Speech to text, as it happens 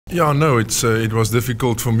Yeah, no, it was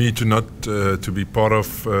difficult for me to not to be part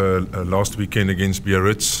of last weekend against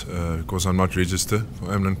Biarritz because I'm not registered for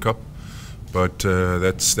Amlin Cup, but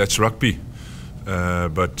that's rugby.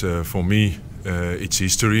 But for me, it's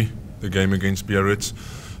history. The game against Biarritz.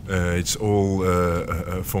 It's all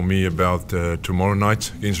for me about tomorrow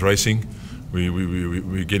night against Racing.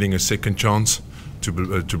 We're getting a second chance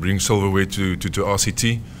to bring silverware to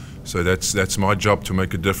RCT. So that's my job, to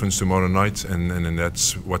make a difference tomorrow night, and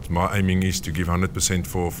that's what my aiming is, to give 100%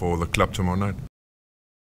 for the club tomorrow night.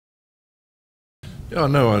 Yeah,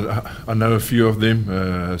 I know a few of them,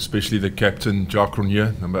 especially the captain, Jacques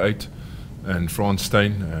Ronier, number 8, and Frans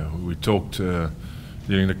Steyn. We talked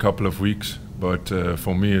during a couple of weeks, but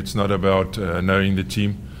for me it's not about knowing the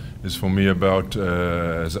team. It's for me about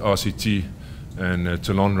as RCT and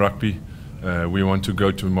Toulon Rugby. We want to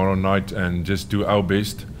go tomorrow night and just do our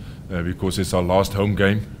best. Because it's our last home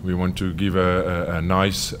game. We want to give a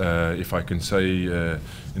nice, if I can say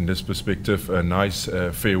in this perspective, a nice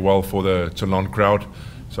farewell for the Toulon crowd.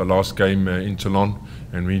 It's our last game in Toulon,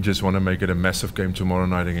 and we just want to make it a massive game tomorrow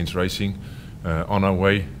night against Racing, on our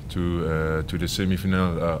way to the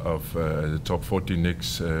semi-final of the top 40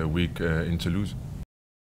 next week in Toulouse.